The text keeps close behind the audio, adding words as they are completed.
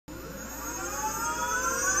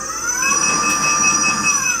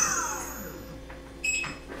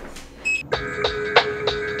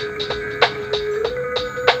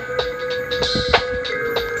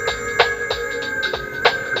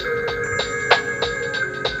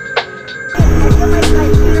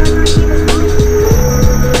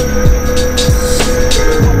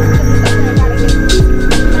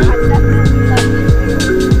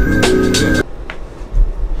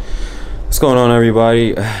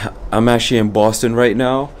everybody, I'm actually in Boston right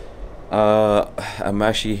now. I'm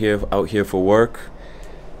actually out here for work.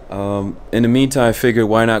 In the meantime, I figured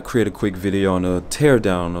why not create a quick video on a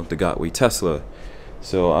teardown of the Gotway Tesla.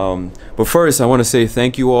 So but first I want to say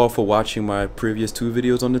thank you all for watching my previous 2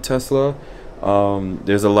 videos on the Tesla.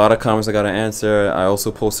 There's a lot of comments I gotta answer. I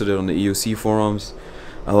also posted it on the EOC forums.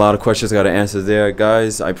 A lot of questions I gotta answer there.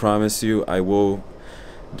 Guys, I promise you I will.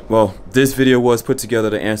 Well, this video was put together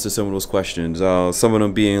to answer some of those questions. Some of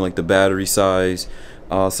them being like the battery size,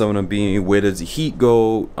 some of them being where does the heat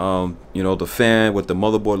go, you know, the fan, what the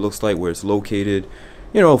motherboard looks like, where it's located,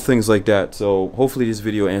 you know, things like that. So hopefully this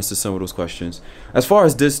video answers some of those questions. As far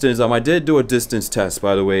as distance, I did do a distance test,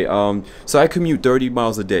 by the way. So I commute 30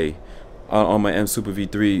 miles a day on my Msuper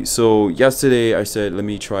V3. So yesterday I said let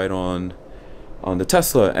me try it on the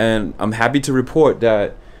Tesla, and I'm happy to report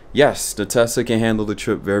that yes, the Tesla can handle the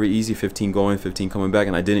trip very easy, 15 going, 15 coming back,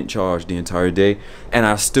 and I didn't charge the entire day, and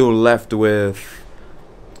I still left with,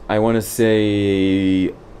 I want to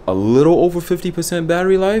say, a little over 50%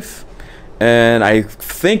 battery life, and I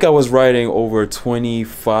think I was riding over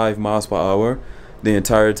 25 miles per hour the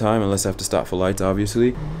entire time, unless I have to stop for lights,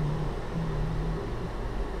 obviously.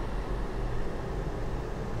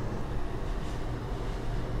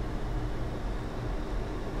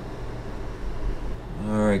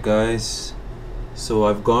 Alright guys, so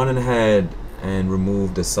I've gone ahead and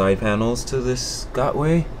removed the side panels to this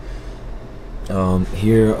Gotway.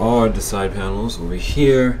 Here are the side panels over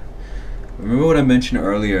here. Remember what I mentioned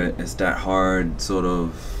earlier, it's that hard sort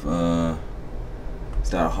of it's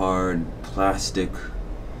that hard plastic,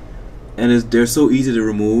 and they're so easy to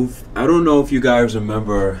remove. I don't know if you guys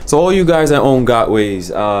remember, so all you guys that own Gotways,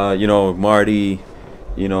 you know, Marty,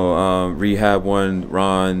 you know, Rehab One,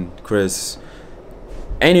 Ron, Chris,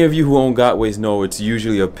 any of you who own Gotways know it's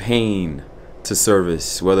usually a pain to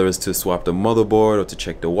service, whether it's to swap the motherboard or to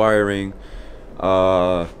check the wiring.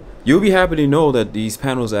 You'll be happy to know that these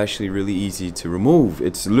panels are actually really easy to remove.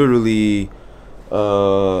 It's literally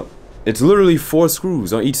 4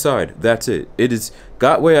 screws on each side. That's it. It is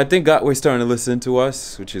Gotway. I think Gotway's starting to listen to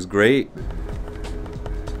us, which is great.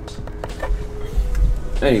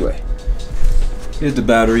 Anyway, here's the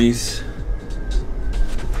batteries.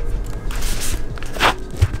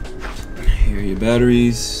 Here are your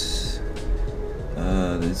batteries.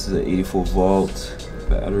 This is an 84 volt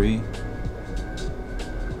battery.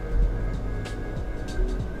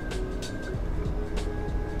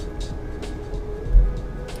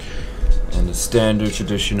 And the standard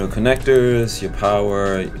traditional connectors, your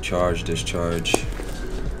power, your charge, discharge.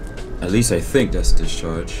 At least I think that's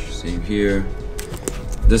discharge. Same here.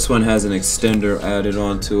 This one has an extender added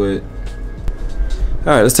onto it.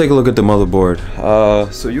 Alright, let's take a look at the motherboard.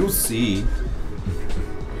 So you'll see.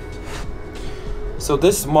 So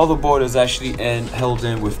this motherboard is actually held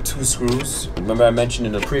in with 2 screws. Remember I mentioned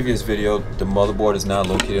in the previous video, the motherboard is now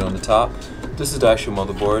located on the top. This is the actual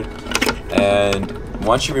motherboard. And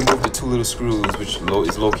once you remove the 2 little screws, which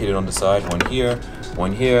is located on the side,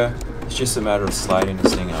 one here, it's just a matter of sliding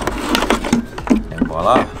this thing out. And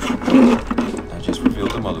voila, I just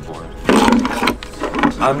revealed the motherboard.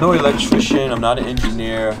 I'm no electrician, I'm not an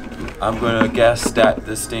engineer. I'm gonna guess that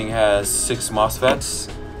this thing has 6 Mosfets.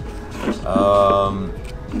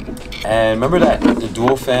 And remember the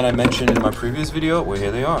dual fan I mentioned in my previous video? Well,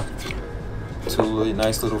 here they are. 2 really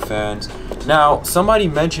nice little fans. Now, somebody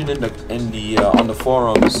mentioned on the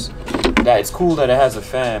forums that it's cool that it has a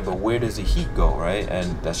fan, but where does the heat go, right?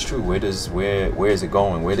 And that's true. Where is it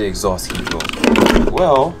going? Where the exhaust heat go?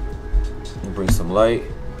 Well, let me bring some light.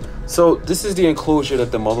 So this is the enclosure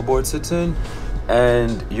that the motherboard sits in,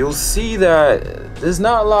 and you'll see that there's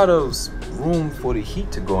not a lot of room for the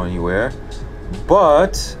heat to go anywhere.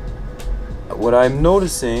 But what I'm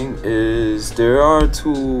noticing is there are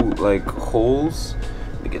 2 like holes.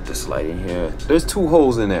 Let me get this light in here. There's 2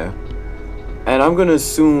 holes in there, and I'm gonna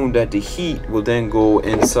assume that the heat will then go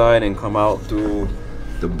inside and come out through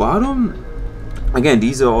the bottom. Again,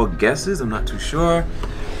 these are all guesses, I'm not too sure.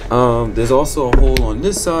 There's also a hole on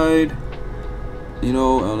this side, you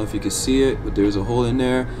know, I don't know if you can see it, but there's a hole in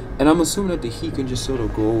there, and I'm assuming that the heat can just sort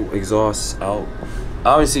of go exhaust out.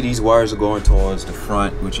 Obviously these wires are going towards the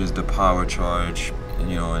front, which is the power charge,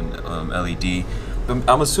 you know, and LED. But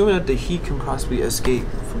I'm assuming that the heat can possibly escape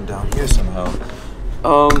from down here somehow.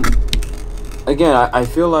 Again, I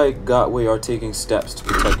feel like Gotway are taking steps to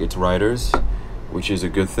protect its riders, which is a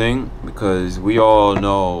good thing, because we all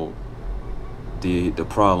know the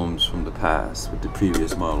problems from the past with the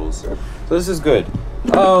previous models. So this is good.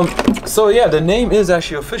 So yeah, the name is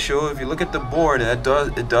actually official. If you look at the board, it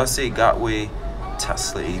does say Gotway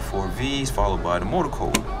Tesla 84Vs followed by the motor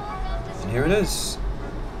code. And here it is.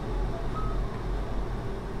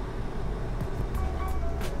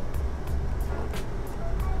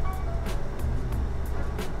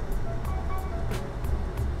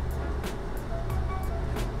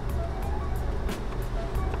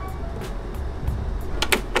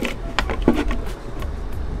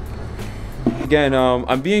 Again,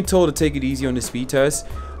 I'm being told to take it easy on the speed test.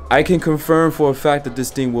 I can confirm for a fact that this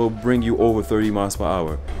thing will bring you over 30 miles per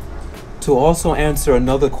hour. To also answer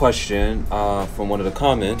another question from one of the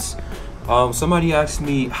comments, somebody asked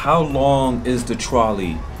me how long is the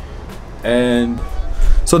trolley, and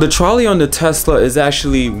so the trolley on the Tesla is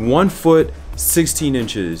actually 1 foot 16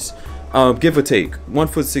 inches, give or take 1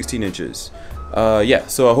 foot 16 inches. Yeah,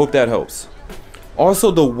 so I hope that helps.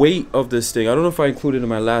 Also, the weight of this thing, I don't know if I included in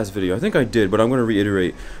my last video. I think I did, but I'm going to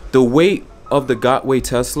reiterate. The weight of the Gotway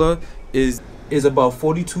Tesla is about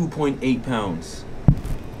 42.8 pounds.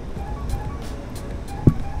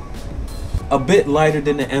 A bit lighter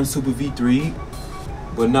than the Msuper V3,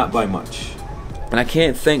 but not by much. And I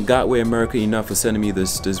can't thank Gotway America enough for sending me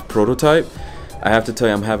this prototype. I have to tell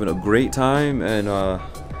you, I'm having a great time, and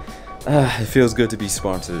it feels good to be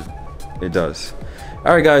sponsored. It does.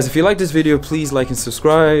 Alright guys, if you like this video, please like and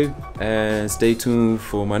subscribe, and stay tuned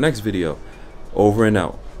for my next video. Over and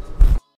out.